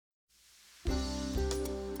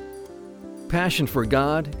passion for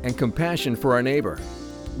God and compassion for our neighbor,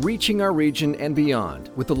 reaching our region and beyond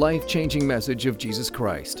with the life-changing message of Jesus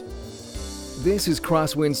Christ. This is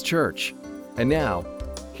CrossWinds Church, and now,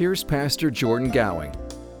 here's Pastor Jordan Gowing.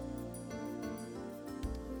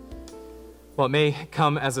 Well, it may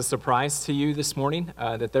come as a surprise to you this morning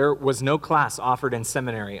that there was no class offered in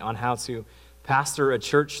seminary on how to pastor a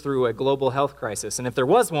church through a global health crisis. And if there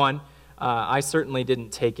was one, I certainly didn't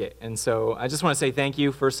take it. And so I just want to say thank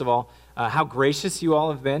you, first of all, how gracious you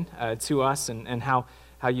all have been to us and how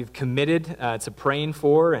you've committed to praying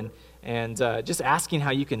for and just asking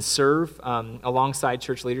how you can serve alongside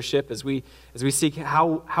church leadership as we seek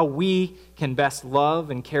how we can best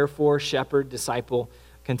love and care for, shepherd, disciple,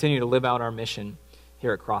 continue to live out our mission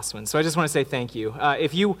here at CrossWinds. So I just want to say thank you.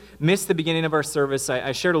 If you missed the beginning of our service,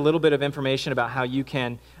 I shared a little bit of information about how you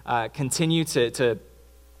can continue to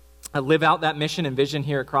live out that mission and vision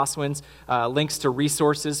here at CrossWinds. Links to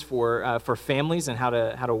resources for families and how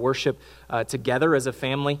to worship together as a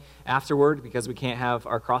family afterward, because we can't have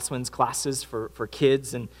our CrossWinds classes for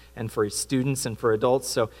kids and for students and for adults.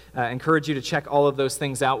 So I encourage you to check all of those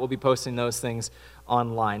things out. We'll be posting those things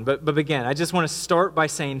online. But again, I just want to start by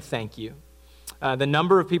saying thank you. The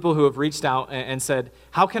number of people who have reached out and said,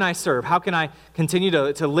 how can I serve? How can I continue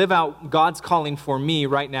to live out God's calling for me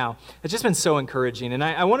right now? It's just been so encouraging. And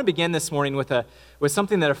I want to begin this morning with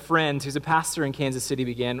something that a friend who's a pastor in Kansas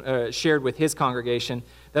City shared with his congregation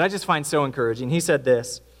that I just find so encouraging. He said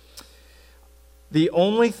this: "The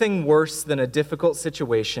only thing worse than a difficult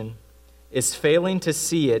situation is failing to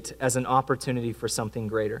see it as an opportunity for something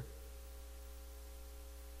greater."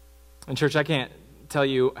 And church, I can't tell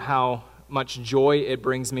you how much joy it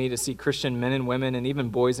brings me to see Christian men and women and even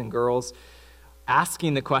boys and girls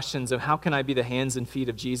asking the questions of how can I be the hands and feet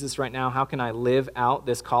of Jesus right now? How can I live out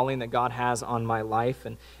this calling that God has on my life?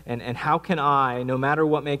 And how can I, no matter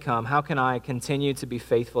what may come, how can I continue to be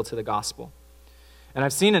faithful to the gospel? And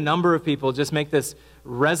I've seen a number of people just make this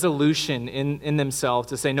resolution in themselves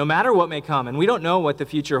to say, no matter what may come, and we don't know what the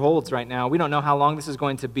future holds right now. We don't know how long this is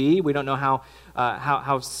going to be. We don't know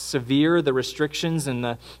how severe the restrictions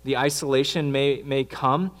and the isolation may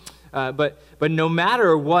come. But no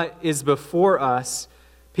matter what is before us,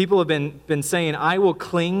 people have been saying, I will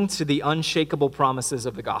cling to the unshakable promises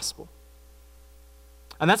of the gospel.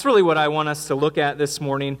 And that's really what I want us to look at this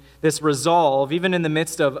morning, this resolve, even in the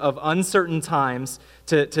midst of uncertain times,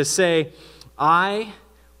 to say, I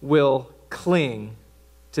will cling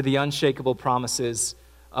to the unshakable promises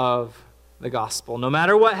of the gospel. No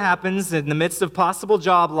matter what happens, in the midst of possible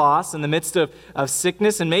job loss, in the midst of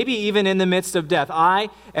sickness, and maybe even in the midst of death, I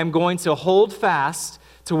am going to hold fast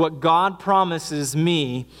to what God promises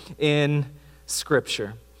me in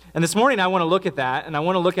Scripture. And this morning I want to look at that, and I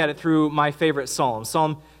want to look at it through my favorite psalm,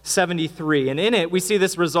 Psalm 73. And in it, we see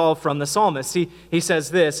this resolve from the psalmist. He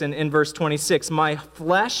says this in verse 26, "My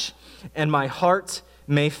flesh and my heart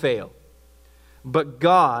may fail, but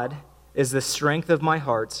God is the strength of my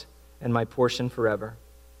heart and my portion forever."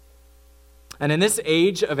 And in this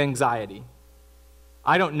age of anxiety,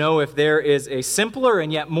 I don't know if there is a simpler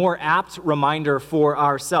and yet more apt reminder for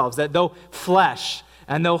ourselves that though flesh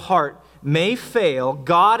and though heart may fail,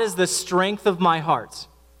 God is the strength of my heart,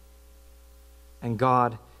 and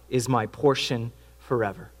God is my portion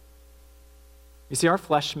forever. You see, our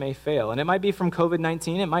flesh may fail, and it might be from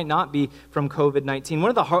COVID-19. It might not be from COVID-19.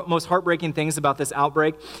 One of the most heartbreaking things about this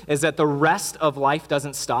outbreak is that the rest of life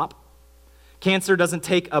doesn't stop. Cancer doesn't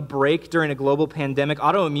take a break during a global pandemic.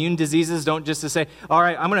 Autoimmune diseases don't just say, all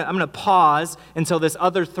right, I'm gonna pause until this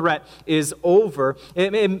other threat is over.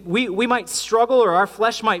 We might struggle, or our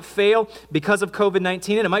flesh might fail because of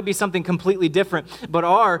COVID-19, and it might be something completely different, but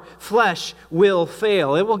our flesh will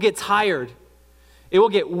fail. It will get tired. It will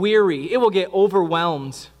get weary. It will get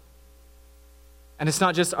overwhelmed. And it's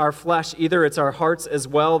not just our flesh either, it's our hearts as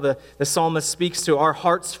well. The psalmist speaks to our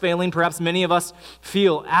hearts failing. Perhaps many of us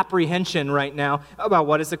feel apprehension right now about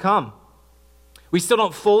what is to come. We still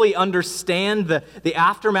don't fully understand the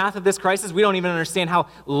aftermath of this crisis. We don't even understand how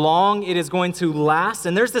long it is going to last.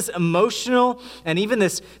 And there's this emotional and even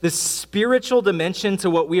this spiritual dimension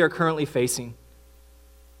to what we are currently facing.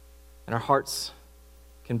 And our hearts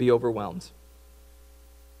can be overwhelmed.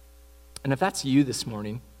 And if that's you this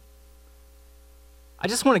morning, I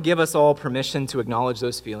just want to give us all permission to acknowledge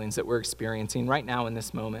those feelings that we're experiencing right now in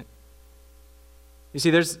this moment. You see,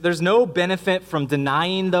 there's no benefit from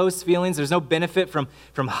denying those feelings. There's no benefit from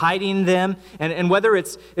hiding them. And whether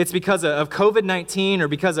it's because of COVID-19 or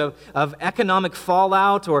because of economic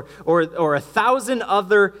fallout or 1,000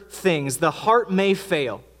 other things, the heart may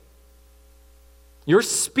fail. Your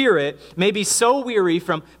spirit may be so weary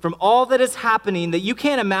from all that is happening that you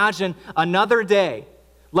can't imagine another day,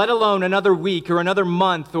 let alone another week or another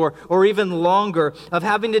month or even longer of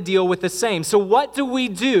having to deal with the same. So what do we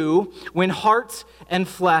do when heart and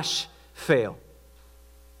flesh fail?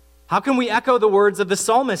 How can we echo the words of the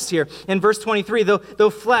psalmist here in verse 23? Though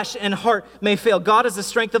flesh and heart may fail, God is the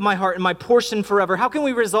strength of my heart and my portion forever. How can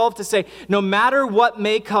we resolve to say, no matter what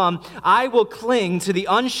may come, I will cling to the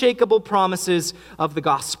unshakable promises of the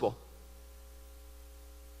gospel?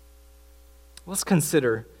 Let's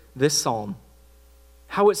consider this psalm,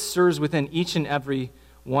 how it stirs within each and every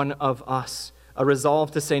one of us a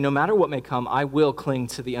resolve to say, no matter what may come, I will cling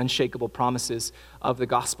to the unshakable promises of the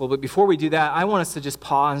gospel. But before we do that, I want us to just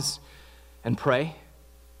pause and pray.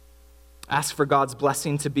 Ask for God's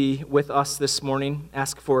blessing to be with us this morning.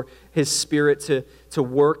 Ask for his Spirit to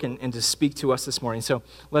work and to speak to us this morning. So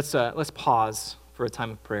let's pause for a time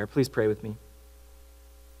of prayer. Please pray with me.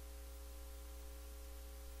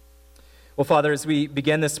 Well, Father, as we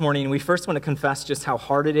begin this morning, we first want to confess just how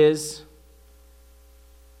hard it is.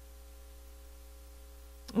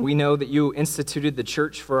 We know that you instituted the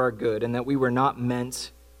church for our good and that we were not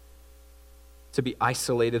meant to be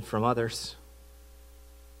isolated from others.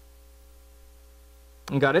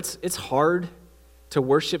 And God, it's hard to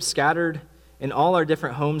worship scattered in all our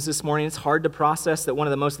different homes this morning. It's hard to process that one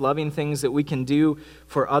of the most loving things that we can do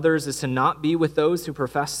for others is to not be with those who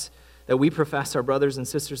we profess our brothers and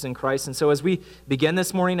sisters in Christ. And so as we begin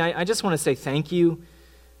this morning, I just want to say thank you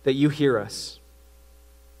that you hear us.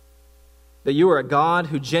 That you are a God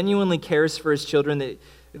who genuinely cares for his children,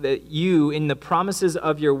 that you, in the promises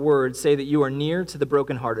of your word, say that you are near to the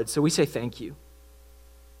brokenhearted. So we say thank you.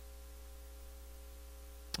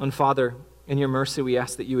 And Father, in your mercy, we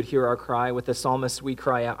ask that you would hear our cry. With the psalmist, we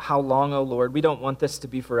cry out, how long, O Lord? We don't want this to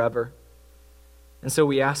be forever. And so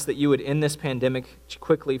we ask that you would end this pandemic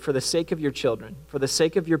quickly for the sake of your children, for the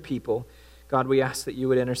sake of your people. God, we ask that you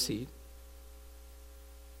would intercede.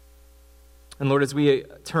 And Lord, as we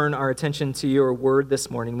turn our attention to your word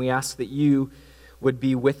this morning, we ask that you would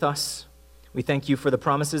be with us. We thank you for the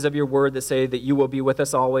promises of your word that say that you will be with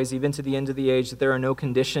us always, even to the end of the age, that there are no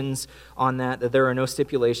conditions on that there are no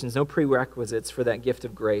stipulations, no prerequisites for that gift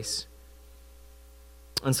of grace.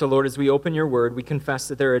 And so, Lord, as we open your word, we confess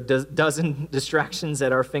that there are a dozen distractions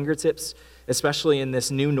at our fingertips, especially in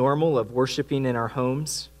this new normal of worshiping in our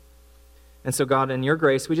homes. And so, God, in your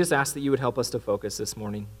grace, we just ask that you would help us to focus this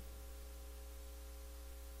morning.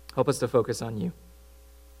 Help us to focus on you.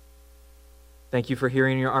 Thank you for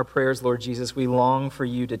hearing our prayers, Lord Jesus. We long for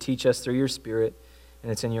you to teach us through your Spirit,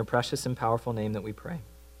 and it's in your precious and powerful name that we pray.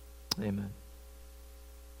 Amen.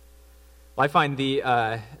 Well, I find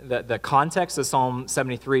the context of Psalm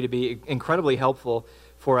 73 to be incredibly helpful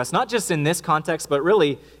for us, not just in this context, but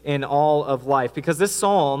really in all of life, because this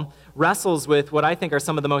psalm wrestles with what I think are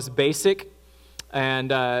some of the most basic and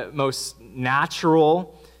most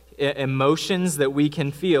natural emotions that we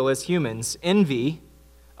can feel as humans. Envy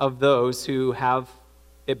of those who have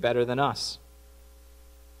it better than us.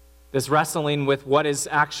 This wrestling with what is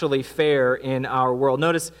actually fair in our world.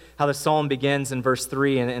 Notice how the psalm begins in verse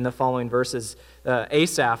 3 and in the following verses.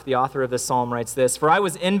 Asaph, the author of this psalm, writes this, "For I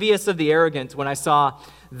was envious of the arrogant when I saw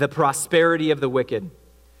the prosperity of the wicked.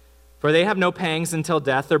 For they have no pangs until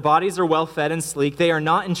death. Their bodies are well fed and sleek. They are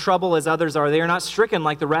not in trouble as others are. They are not stricken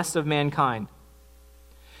like the rest of mankind."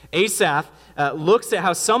 Asaph looks at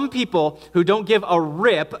how some people who don't give a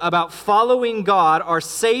rip about following God are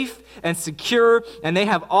safe and secure, and they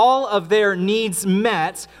have all of their needs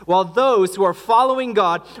met, while those who are following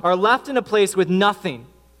God are left in a place with nothing.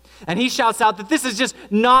 And he shouts out that this is just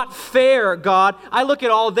not fair, God. I look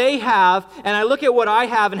at all they have, and I look at what I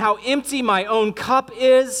have and how empty my own cup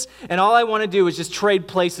is, and all I want to do is just trade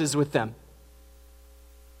places with them.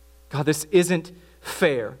 God, this isn't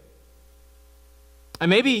fair. And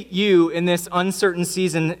maybe you, in this uncertain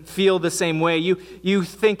season, feel the same way. You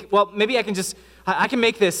think, well, maybe I can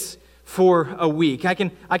make this for a week. I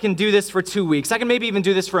can do this for 2 weeks. I can maybe even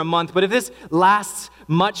do this for a month. But if this lasts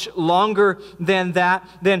much longer than that,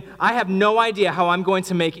 then I have no idea how I'm going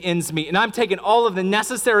to make ends meet. And I'm taking all of the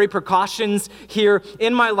necessary precautions here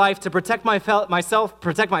in my life to protect myself,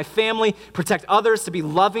 protect my family, protect others, to be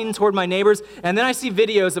loving toward my neighbors. And then I see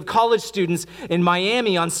videos of college students in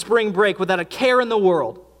Miami on spring break without a care in the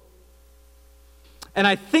world. And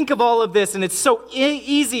I think of all of this, and it's so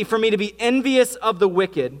easy for me to be envious of the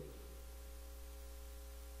wicked.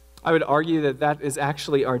 I would argue that that is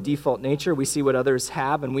actually our default nature. We see what others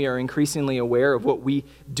have, and we are increasingly aware of what we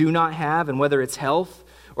do not have, and whether it's health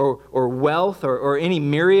or wealth or any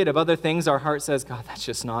myriad of other things, our heart says, God, that's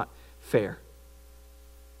just not fair.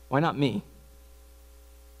 Why not me?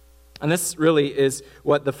 And this really is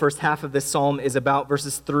what the first half of this psalm is about.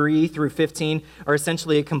 Verses 3 through 15 are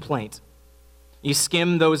essentially a complaint. You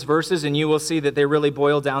skim those verses and you will see that they really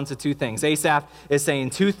boil down to two things. Asaph is saying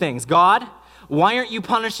two things. God, why aren't you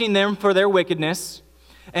punishing them for their wickedness?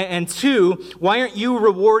 And two, why aren't you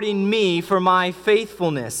rewarding me for my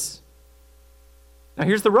faithfulness? Now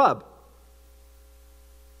here's the rub.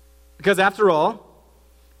 Because after all,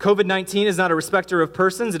 COVID-19 is not a respecter of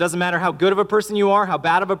persons. It doesn't matter how good of a person you are, how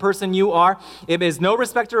bad of a person you are. It is no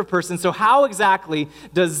respecter of persons. So how exactly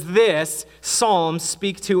does this psalm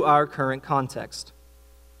speak to our current context?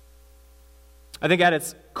 I think at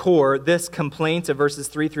its core, this complaint of verses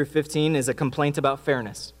 3 through 15 is a complaint about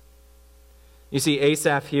fairness. You see,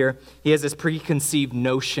 Asaph here, he has this preconceived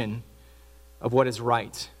notion of what is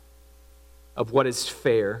right, of what is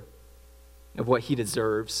fair, of what he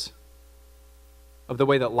deserves, of the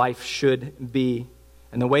way that life should be.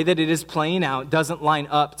 And the way that it is playing out doesn't line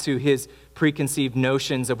up to his preconceived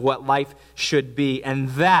notions of what life should be. And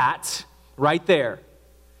that, right there,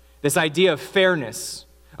 this idea of fairness,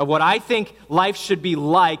 of what I think life should be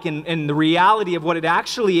like and the reality of what it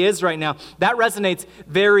actually is right now, that resonates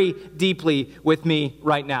very deeply with me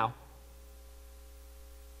right now.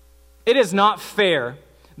 It is not fair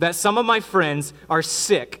that some of my friends are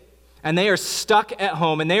sick and they are stuck at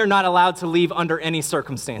home, and they are not allowed to leave under any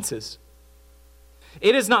circumstances.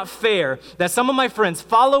 It is not fair that some of my friends,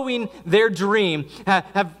 following their dream,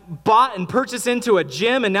 have bought and purchased into a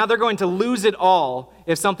gym, and now they're going to lose it all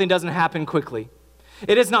if something doesn't happen quickly.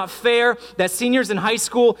 It is not fair that seniors in high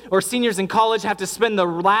school or seniors in college have to spend the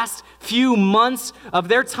last few months of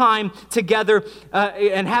their time together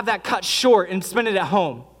and have that cut short and spend it at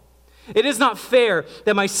home. It is not fair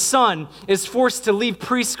that my son is forced to leave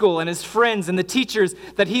preschool and his friends and the teachers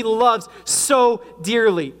that he loves so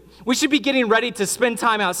dearly. We should be getting ready to spend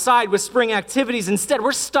time outside with spring activities. Instead,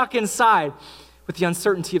 we're stuck inside with the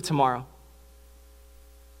uncertainty of tomorrow.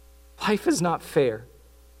 Life is not fair.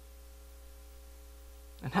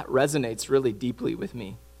 And that resonates really deeply with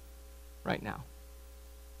me right now.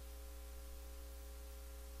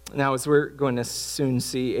 Now, as we're going to soon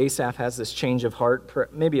see, Asaph has this change of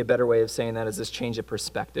heart. Maybe a better way of saying that is this change of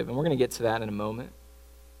perspective. And we're going to get to that in a moment.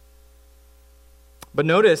 But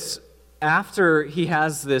notice, after he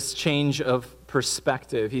has this change of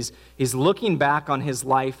perspective, he's looking back on his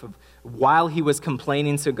life while he was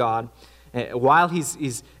complaining to God, while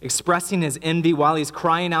he's expressing his envy, while he's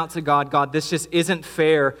crying out to God, God, this just isn't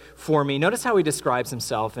fair for me. Notice how he describes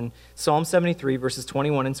himself in Psalm 73, verses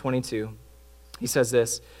 21 and 22. He says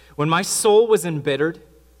this, when my soul was embittered,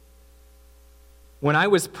 when I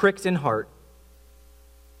was pricked in heart,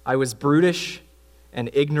 I was brutish and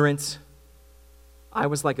ignorant. I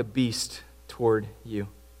was like a beast toward you.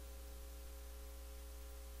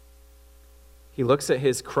 He looks at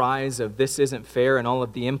his cries of this isn't fair and all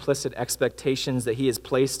of the implicit expectations that he has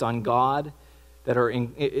placed on God that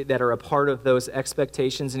are a part of those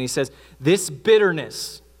expectations. And he says, this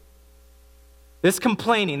bitterness, this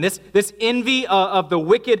complaining, this envy of the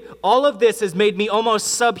wicked, all of this has made me almost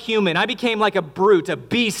subhuman. I became like a brute, a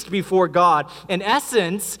beast before God. In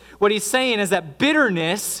essence, what he's saying is that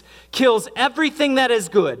bitterness kills everything that is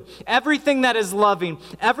good, everything that is loving,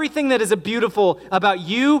 everything that is beautiful about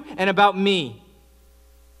you and about me.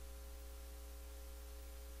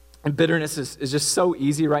 And bitterness is just so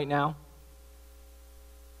easy right now.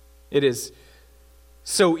 It is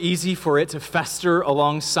so easy for it to fester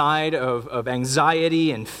alongside of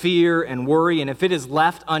anxiety and fear and worry. And if it is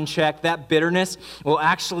left unchecked, that bitterness will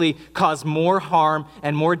actually cause more harm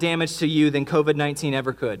and more damage to you than COVID-19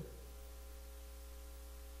 ever could.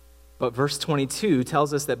 But verse 22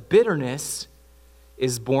 tells us that bitterness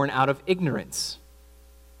is born out of ignorance.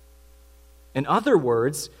 In other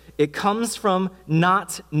words, it comes from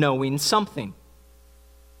not knowing something.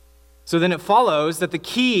 So then it follows that the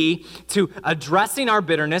key to addressing our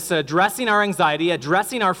bitterness, addressing our anxiety,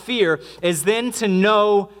 addressing our fear is then to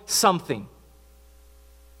know something.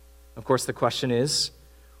 Of course, the question is,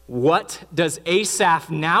 what does Asaph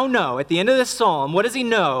now know at the end of the psalm? What does he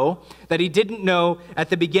know that he didn't know at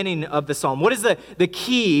the beginning of the psalm? What is the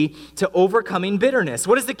key to overcoming bitterness?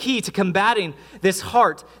 What is the key to combating this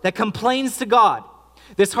heart that complains to God?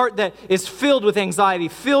 This heart that is filled with anxiety,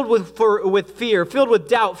 filled with fear, filled with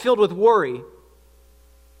doubt, filled with worry.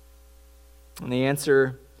 And the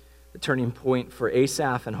answer, the turning point for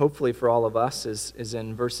Asaph and hopefully for all of us is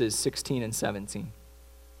in verses 16 and 17.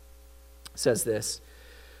 It says this,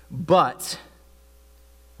 but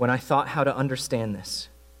when I thought how to understand this,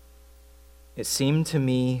 it seemed to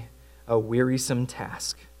me a wearisome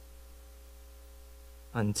task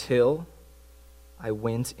until I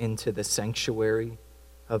went into the sanctuary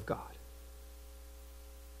of God.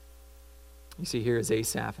 You see here is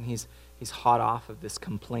Asaph, and he's hot off of this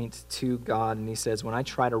complaint to God, and he says, when I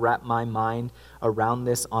try to wrap my mind around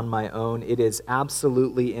this on my own, it is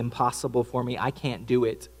absolutely impossible for me. I can't do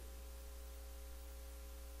it.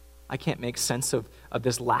 I can't make sense of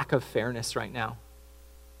this lack of fairness right now.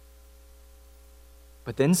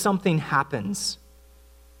 But then something happens.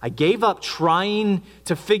 I gave up trying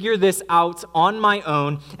to figure this out on my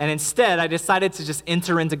own, and instead I decided to just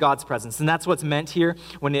enter into God's presence. And that's what's meant here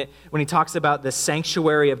when he talks about the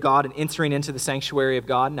sanctuary of God and entering into the sanctuary of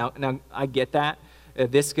God. Now I get that.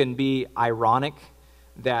 This can be ironic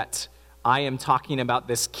that I am talking about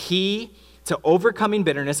this key to overcoming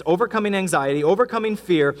bitterness, overcoming anxiety, overcoming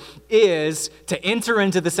fear is to enter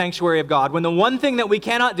into the sanctuary of God when the one thing that we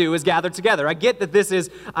cannot do is gather together. I get that this is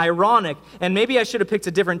ironic, and maybe I should have picked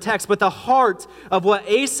a different text, but the heart of what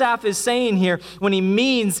Asaph is saying here when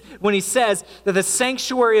he says that the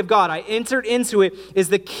sanctuary of God, I entered into it, is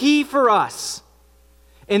the key for us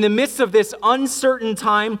in the midst of this uncertain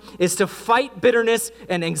time is to fight bitterness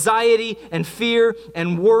and anxiety and fear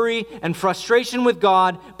and worry and frustration with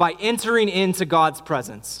God by entering into God's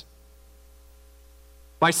presence,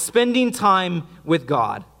 by spending time with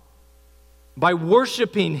God, by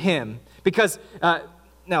worshiping Him. Because,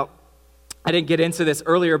 now, I didn't get into this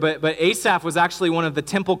earlier, but Asaph was actually one of the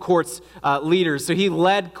temple court's leaders. So he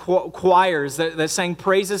led choirs that sang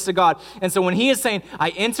praises to God. And so when he is saying, I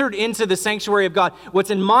entered into the sanctuary of God, what's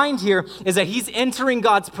in mind here is that he's entering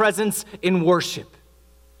God's presence in worship.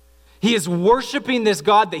 He is worshiping this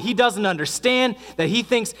God that he doesn't understand, that he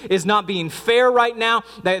thinks is not being fair right now,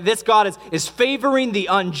 that this God is favoring the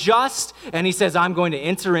unjust. And he says, I'm going to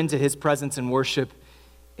enter into his presence and worship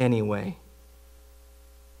anyway.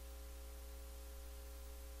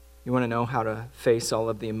 You want to know how to face all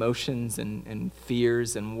of the emotions and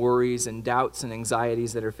fears and worries and doubts and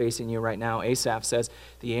anxieties that are facing you right now? Asaph says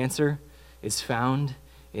the answer is found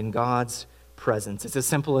in God's presence. It's as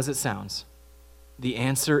simple as it sounds. The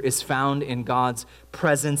answer is found in God's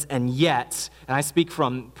presence, and yet, and I speak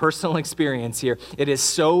from personal experience here, it is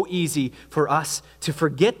so easy for us to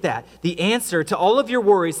forget that. The answer to all of your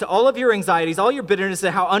worries, to all of your anxieties, all your bitterness,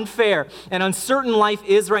 and how unfair and uncertain life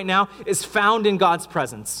is right now is found in God's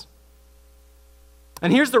presence.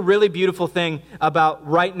 And here's the really beautiful thing about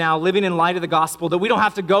right now, living in light of the gospel, that we don't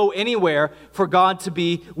have to go anywhere for God to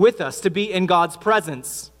be with us, to be in God's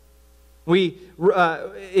presence.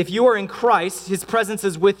 If you are in Christ, His presence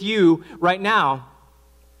is with you right now.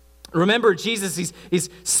 Remember, Jesus, he's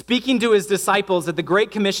speaking to His disciples at the Great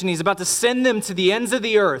Commission. He's about to send them to the ends of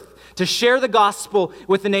the earth to share the gospel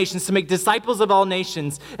with the nations, to make disciples of all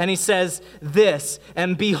nations. And He says this,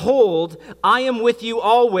 and behold, I am with you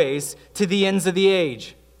always to the ends of the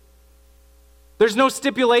age. There's no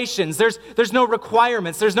stipulations, there's no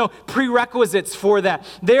requirements, there's no prerequisites for that.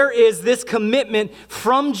 There is this commitment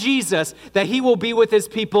from Jesus that He will be with His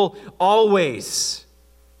people always.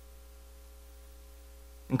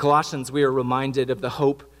 In Colossians, we are reminded of the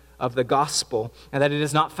hope of the gospel, and that it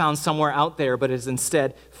is not found somewhere out there, but is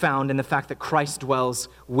instead found in the fact that Christ dwells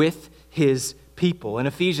with His people. In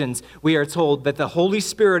Ephesians, we are told that the Holy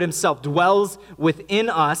Spirit Himself dwells within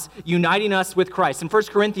us, uniting us with Christ. In 1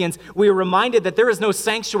 Corinthians, we are reminded that there is no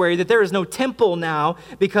sanctuary, that there is no temple now,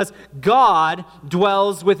 because God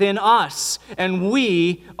dwells within us, and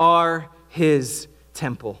we are His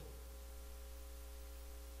temple.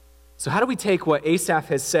 So how do we take what Asaph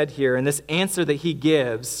has said here and this answer that he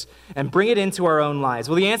gives and bring it into our own lives?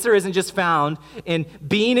 Well, the answer isn't just found in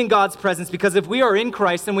being in God's presence, because if we are in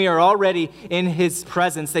Christ, then we are already in His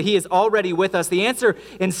presence, that He is already with us. The answer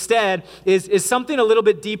instead is something a little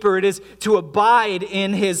bit deeper. It is to abide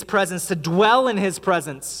in His presence, to dwell in His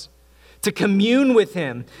presence, to commune with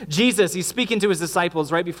Him. Jesus, He's speaking to His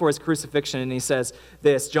disciples right before His crucifixion, and He says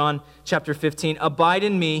this, John chapter 15, abide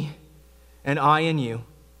in me and I in you.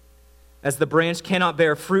 As the branch cannot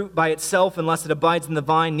bear fruit by itself unless it abides in the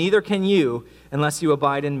vine, neither can you unless you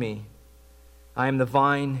abide in me. I am the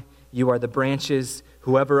vine, you are the branches.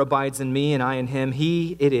 Whoever abides in me and I in him,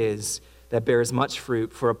 he it is that bears much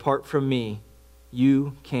fruit. For apart from me,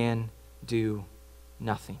 you can do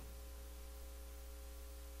nothing.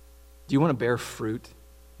 Do you want to bear fruit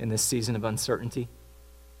in this season of uncertainty?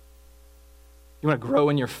 You want to grow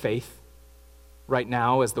in your faith right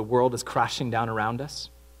now as the world is crashing down around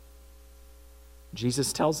us?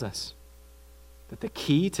 Jesus tells us that the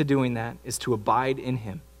key to doing that is to abide in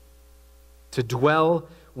Him, to dwell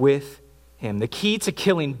with Him. The key to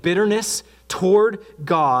killing bitterness toward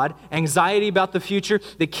God, anxiety about the future,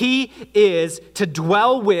 the key is to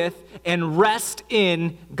dwell with and rest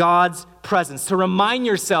in God's presence, to remind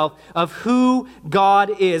yourself of who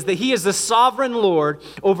God is, that he is the sovereign Lord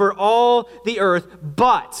over all the earth,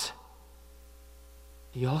 but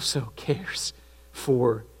he also cares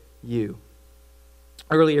for you.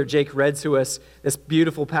 Earlier, Jake read to us this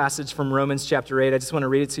beautiful passage from Romans chapter 8. I just want to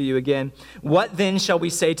read it to you again. What then shall we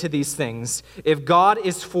say to these things? If God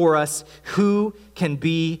is for us, who can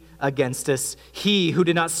be against us? He who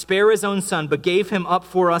did not spare his own son, but gave him up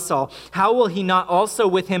for us all, how will he not also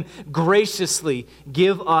with him graciously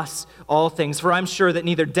give us all things? For I'm sure that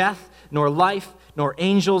neither death nor life, nor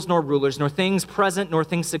angels, nor rulers, nor things present, nor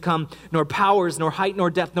things to come, nor powers, nor height, nor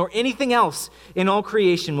depth, nor anything else in all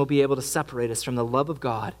creation will be able to separate us from the love of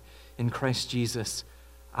God in Christ Jesus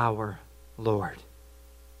our Lord.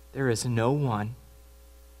 There is no one,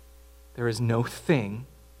 there is no thing,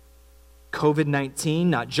 COVID-19,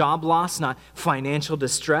 not job loss, not financial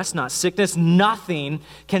distress, not sickness, nothing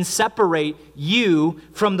can separate you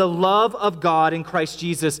from the love of God in Christ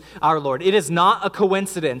Jesus our Lord. It is not a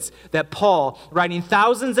coincidence that Paul, writing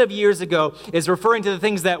thousands of years ago, is referring to the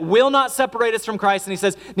things that will not separate us from Christ, and he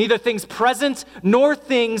says, neither things present nor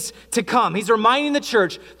things to come. He's reminding the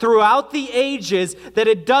church throughout the ages that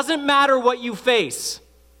it doesn't matter what you face,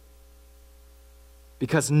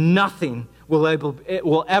 because nothing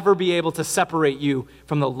will ever be able to separate you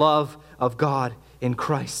from the love of God in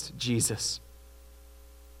Christ Jesus.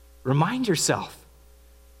 Remind yourself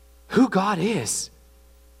who God is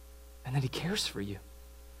and that he cares for you.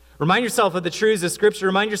 Remind yourself of the truths of Scripture.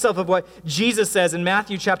 Remind yourself of what Jesus says in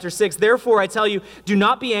Matthew chapter 6. Therefore, I tell you, do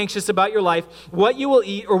not be anxious about your life, what you will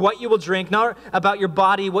eat or what you will drink, nor about your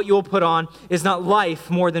body, what you will put on. Is not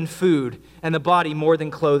life more than food, and the body more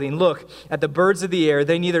than clothing? Look at the birds of the air.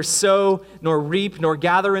 They neither sow nor reap nor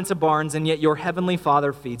gather into barns, and yet your heavenly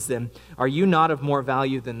Father feeds them. Are you not of more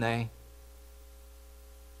value than they?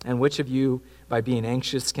 And which of you, by being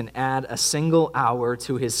anxious, can add a single hour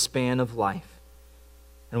to his span of life?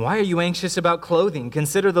 And why are you anxious about clothing?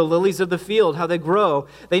 Consider the lilies of the field, how they grow.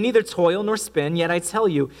 They neither toil nor spin, yet I tell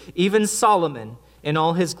you, even Solomon in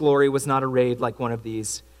all his glory was not arrayed like one of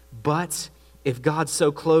these. But if God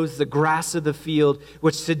so clothes the grass of the field,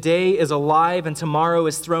 which today is alive and tomorrow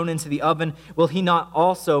is thrown into the oven, will he not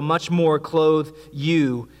also much more clothe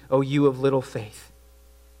you, O you of little faith?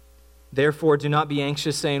 Therefore, do not be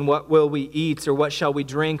anxious, saying, what will we eat, or what shall we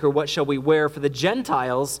drink, or what shall we wear? For the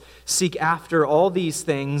Gentiles seek after all these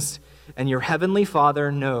things, and your heavenly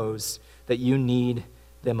Father knows that you need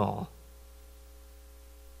them all.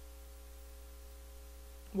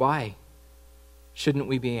 Why shouldn't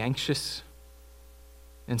we be anxious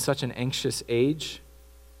in such an anxious age?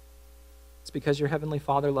 It's because your heavenly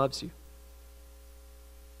Father loves you.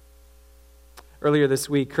 Earlier this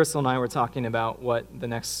week, Crystal and I were talking about what the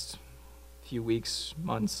next few weeks,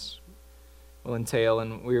 months will entail,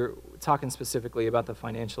 and we were talking specifically about the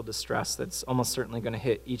financial distress that's almost certainly going to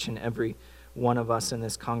hit each and every one of us in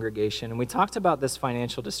this congregation. And we talked about this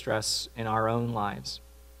financial distress in our own lives.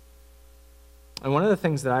 And one of the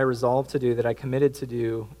things that I resolved to do, that I committed to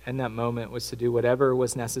do in that moment, was to do whatever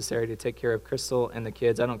was necessary to take care of Crystal and the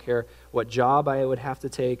kids. I don't care what job I would have to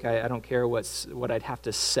take. I don't care what I'd have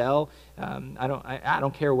to sell. I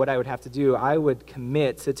don't care what I would have to do. I would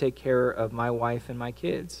commit to take care of my wife and my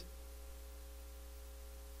kids.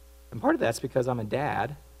 And part of that's because I'm a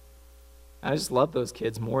dad. I just love those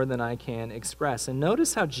kids more than I can express. And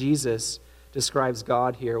notice how Jesus describes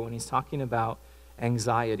God here when he's talking about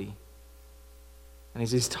anxiety. And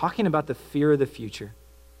he's talking about the fear of the future.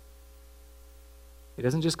 He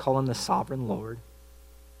doesn't just call him the sovereign Lord.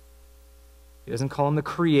 He doesn't call him the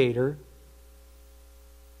creator.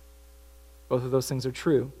 Both of those things are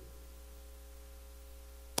true.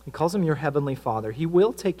 He calls him your heavenly Father. He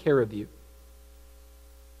will take care of you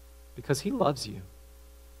because he loves you.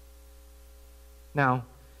 Now,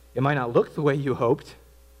 it might not look the way you hoped.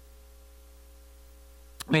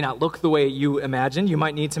 May not look the way you imagined. You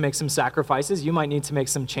might need to make some sacrifices. You might need to make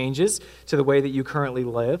some changes to the way that you currently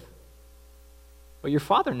live. But your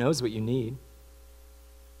Father knows what you need.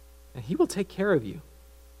 And he will take care of you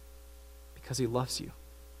because he loves you.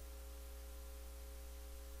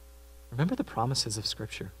 Remember the promises of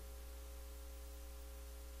Scripture.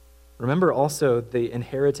 Remember also the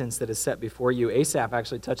inheritance that is set before you. Asaph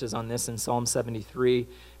actually touches on this in Psalm 73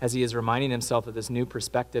 as he is reminding himself of this new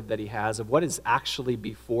perspective that he has of what is actually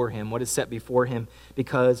before him, what is set before him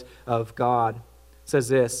because of God. It says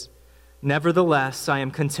this, nevertheless, I am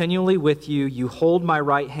continually with you. You hold my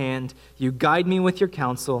right hand. You guide me with your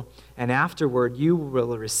counsel, and afterward you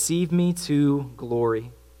will receive me to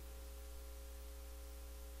glory.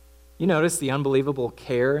 You notice the unbelievable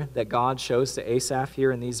care that God shows to Asaph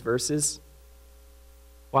here in these verses?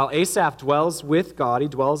 While Asaph dwells with God, he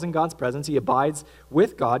dwells in God's presence, he abides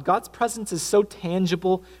with God, God's presence is so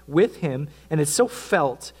tangible with him, and it's so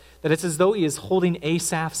felt that it's as though he is holding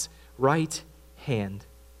Asaph's right hand.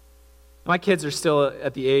 My kids are still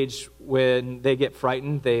at the age when they get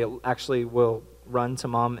frightened, they actually will run to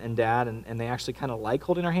mom and dad, and they actually kind of like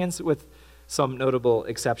holding our hands, with some notable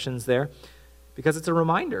exceptions there, because it's a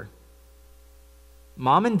reminder.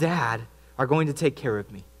 Mom and dad are going to take care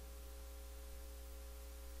of me.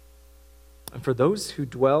 And for those who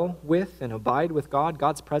dwell with and abide with God,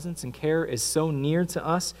 God's presence and care is so near to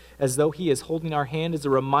us, as though he is holding our hand, as a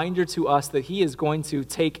reminder to us that he is going to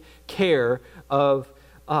take care of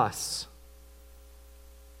us.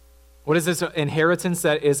 What is this inheritance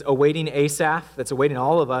that is awaiting Asaph, that's awaiting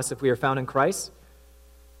all of us if we are found in Christ?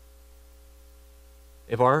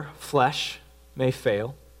 If our flesh may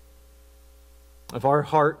fail, if our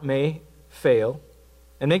heart may fail,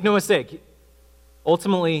 and make no mistake,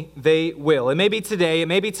 ultimately they will. It may be today, it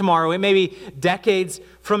may be tomorrow, it may be decades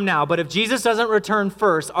from now, but if Jesus doesn't return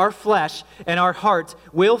first, our flesh and our heart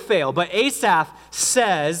will fail. But Asaph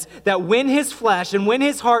says that when his flesh and when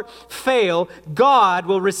his heart fail, God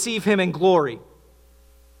will receive him in glory.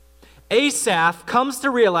 Asaph comes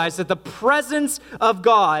to realize that the presence of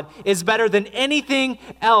God is better than anything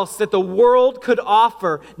else that the world could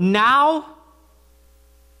offer now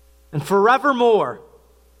and forevermore.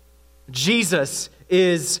 Jesus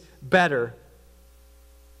is better.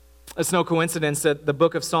 It's no coincidence that the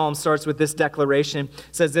book of Psalms starts with this declaration.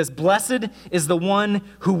 It says this: "Blessed is the one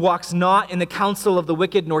who walks not in the counsel of the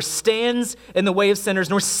wicked, nor stands in the way of sinners,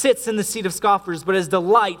 nor sits in the seat of scoffers, but his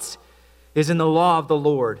delight is in the law of the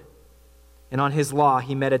Lord. And on his law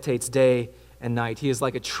he meditates day and night. He is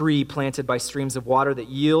like a tree planted by streams of water that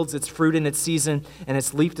yields its fruit in its season, and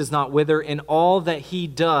its leaf does not wither. In all that he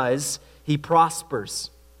does, he prospers.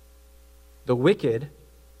 The wicked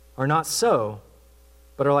are not so,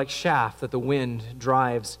 but are like chaff that the wind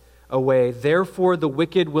drives away. Therefore the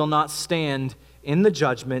wicked will not stand in the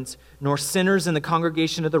judgment, nor sinners in the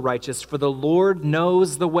congregation of the righteous. For the Lord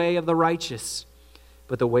knows the way of the righteous,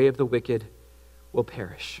 but the way of the wicked will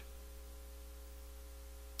perish."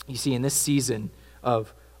 You see, in this season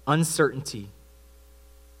of uncertainty,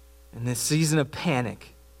 in this season of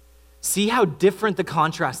panic, see how different the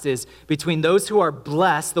contrast is between those who are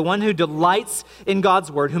blessed, the one who delights in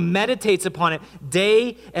God's word, who meditates upon it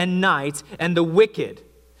day and night, and the wicked,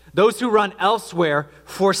 those who run elsewhere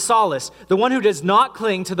for solace. The one who does not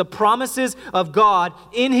cling to the promises of God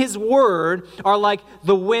in his word are like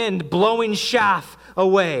the wind blowing chaff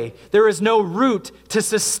away. There is no root to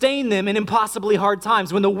sustain them in impossibly hard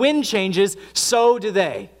times. When the wind changes, so do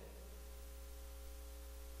they.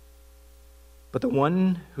 But the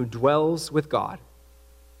one who dwells with God,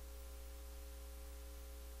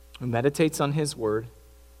 who meditates on his word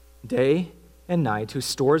day and night, who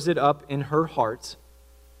stores it up in her heart,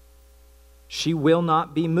 she will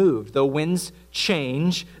not be moved. Though winds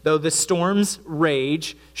change, though the storms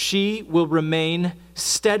rage, she will remain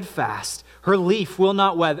steadfast. Her leaf will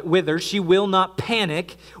not wither. She will not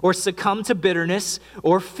panic or succumb to bitterness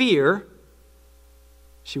or fear.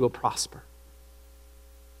 She will prosper.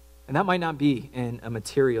 And that might not be in a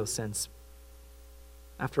material sense.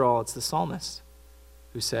 After all, it's the psalmist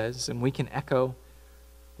who says, and we can echo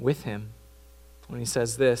with him when he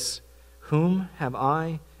says this: "Whom have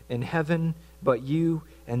I in heaven but you,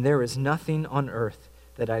 and there is nothing on earth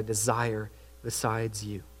that I desire besides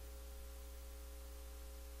you."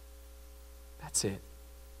 That's it.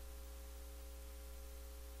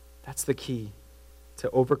 That's the key to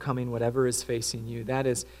overcoming whatever is facing you. That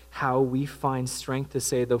is how we find strength to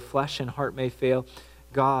say, though flesh and heart may fail,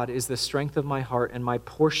 God is the strength of my heart and my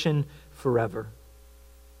portion forever.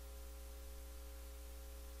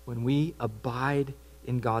 When we abide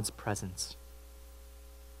in God's presence,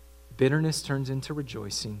 bitterness turns into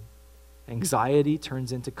rejoicing, anxiety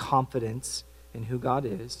turns into confidence in who God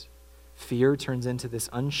is, fear turns into this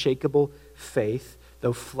unshakable faith.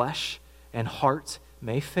 Though flesh and heart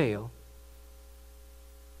may fail,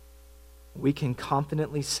 we can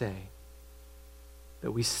confidently say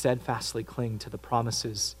that we steadfastly cling to the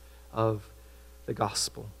promises of the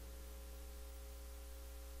gospel.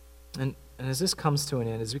 And as this comes to an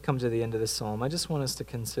end, as we come to the end of this psalm, I just want us to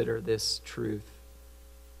consider this truth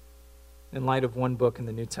in light of one book in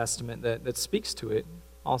the New Testament that speaks to it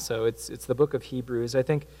also. It's the book of Hebrews. I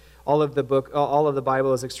think all of the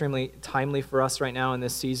Bible is extremely timely for us right now in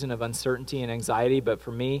this season of uncertainty and anxiety, but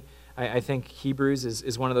for me, I think Hebrews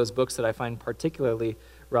is one of those books that I find particularly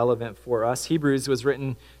relevant for us. Hebrews was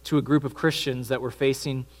written to a group of Christians that were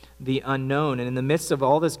facing the unknown. And in the midst of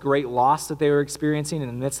all this great loss that they were experiencing, in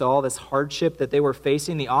the midst of all this hardship that they were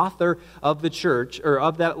facing, the author of the church, or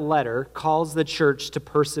of that letter, calls the church to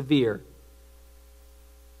persevere,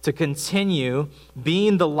 to continue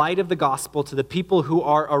being the light of the gospel to the people who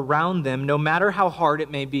are around them, no matter how hard it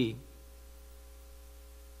may be.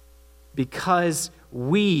 Because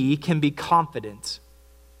we can be confident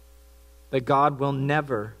that God will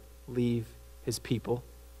never leave his people,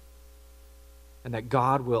 and that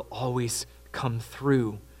God will always come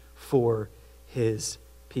through for his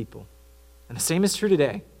people. And the same is true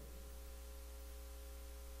today.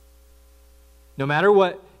 No matter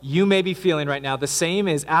what you may be feeling right now, the same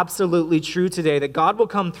is absolutely true today, that God will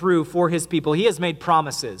come through for his people. He has made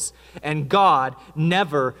promises, and God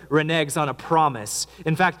never reneges on a promise.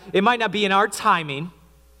 In fact, it might not be in our timing.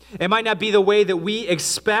 It might not be the way that we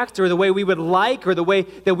expect or the way we would like or the way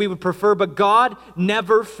that we would prefer, but God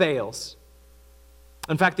never fails.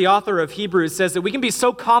 In fact, the author of Hebrews says that we can be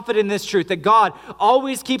so confident in this truth that God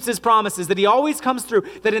always keeps his promises, that he always comes through,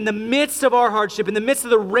 that in the midst of our hardship, in the midst of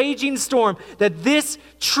the raging storm, that this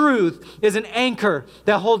truth is an anchor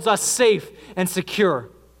that holds us safe and secure.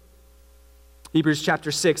 Hebrews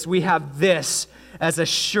chapter 6, we have this as a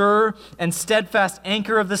sure and steadfast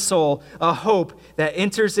anchor of the soul, a hope that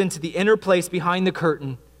enters into the inner place behind the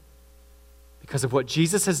curtain. Because of what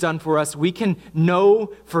Jesus has done for us, we can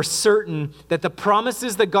know for certain that the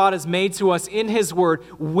promises that God has made to us in his word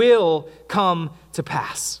will come to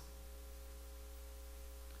pass.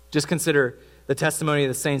 Just consider the testimony of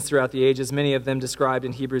the saints throughout the ages, many of them described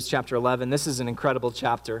in Hebrews chapter 11. This is an incredible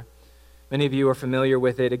chapter. Many of you are familiar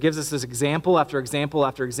with it. It gives us this example after example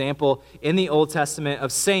after example in the Old Testament of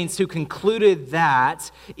saints who concluded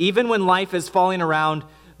that even when life is falling around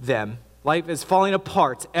them, life is falling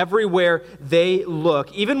apart everywhere they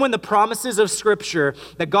look, even when the promises of Scripture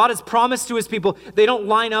that God has promised to his people, they don't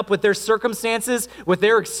line up with their circumstances, with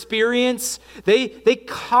their experience, they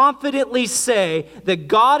confidently say that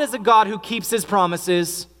God is a God who keeps his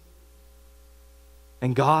promises,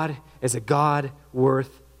 and God is a God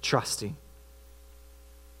worth trusting.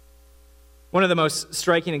 One of the most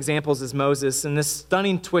striking examples is Moses. In this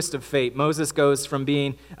stunning twist of fate, Moses goes from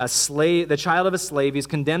being a slave, the child of a slave, he's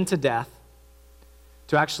condemned to death,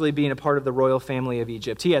 to actually being a part of the royal family of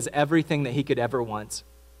Egypt. He has everything that he could ever want.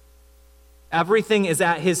 Everything is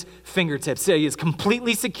at his fingertips. He is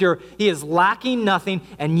completely secure. He is lacking nothing,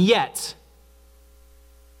 and yet,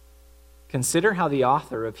 consider how the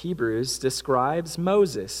author of Hebrews describes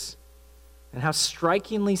Moses and how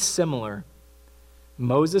strikingly similar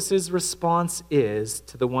Moses' response is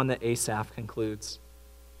to the one that Asaph concludes.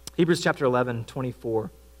 Hebrews chapter 11, 24.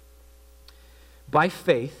 By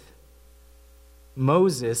faith,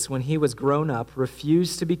 Moses, when he was grown up,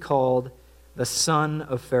 refused to be called the son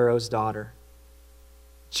of Pharaoh's daughter,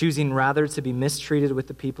 choosing rather to be mistreated with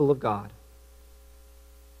the people of God.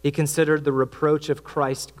 He considered the reproach of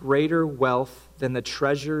Christ greater wealth than the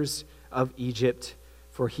treasures of Egypt,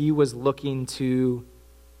 for he was looking to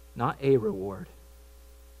not a reward,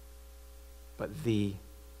 but the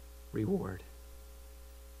reward.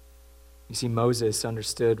 You see, Moses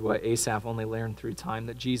understood what Asaph only learned through time,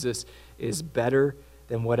 that Jesus is better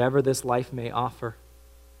than whatever this life may offer.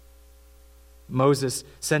 Moses,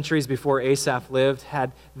 centuries before Asaph lived,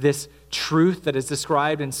 had this truth that is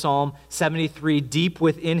described in Psalm 73 deep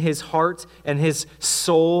within his heart and his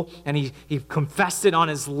soul, and he confessed it on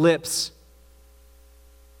his lips.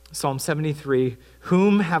 Psalm 73,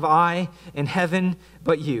 whom have I in heaven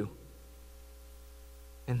but you?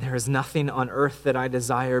 And there is nothing on earth that I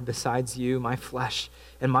desire besides you. My flesh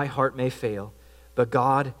and my heart may fail, but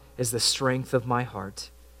God is the strength of my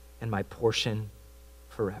heart and my portion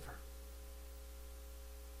forever.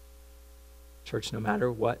 Church, no matter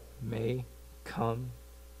what may come,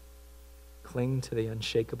 cling to the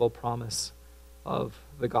unshakable promise of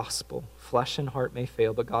the gospel. Flesh and heart may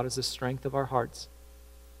fail, but God is the strength of our hearts,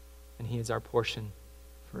 and he is our portion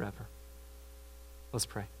forever. Let's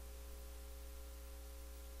pray.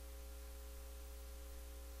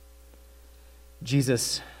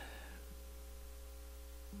 Jesus,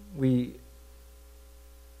 we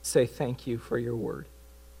say thank you for your word.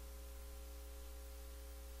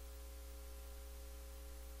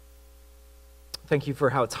 Thank you for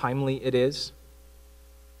how timely it is,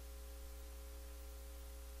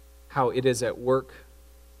 how it is at work,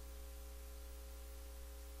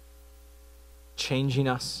 changing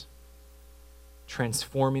us,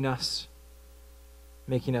 transforming us,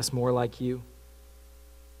 making us more like you.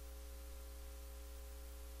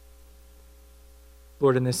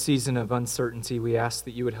 Lord, in this season of uncertainty, we ask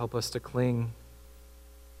that you would help us to cling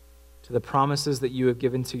to the promises that you have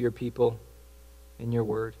given to your people in your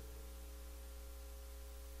word.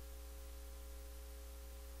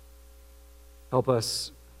 Help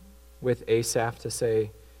us with Asaph to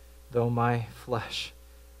say, though my flesh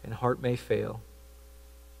and heart may fail,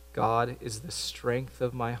 God is the strength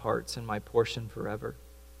of my hearts and my portion forever.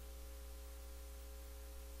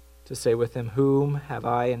 To say with him, whom have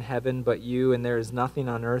I in heaven but you, and there is nothing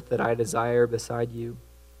on earth that I desire beside you.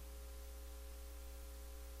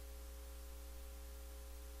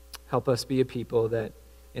 Help us be a people that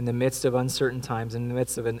in the midst of uncertain times, in the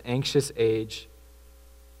midst of an anxious age,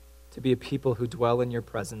 to be a people who dwell in your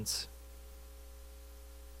presence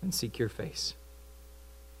and seek your face.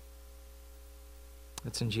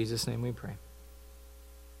 It's in Jesus' name we pray.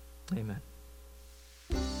 Amen.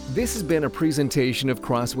 This has been a presentation of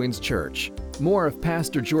CrossWinds Church. More of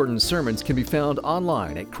Pastor Jordan's sermons can be found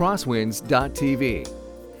online at crosswinds.tv.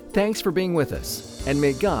 Thanks for being with us, and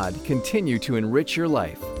may God continue to enrich your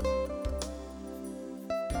life.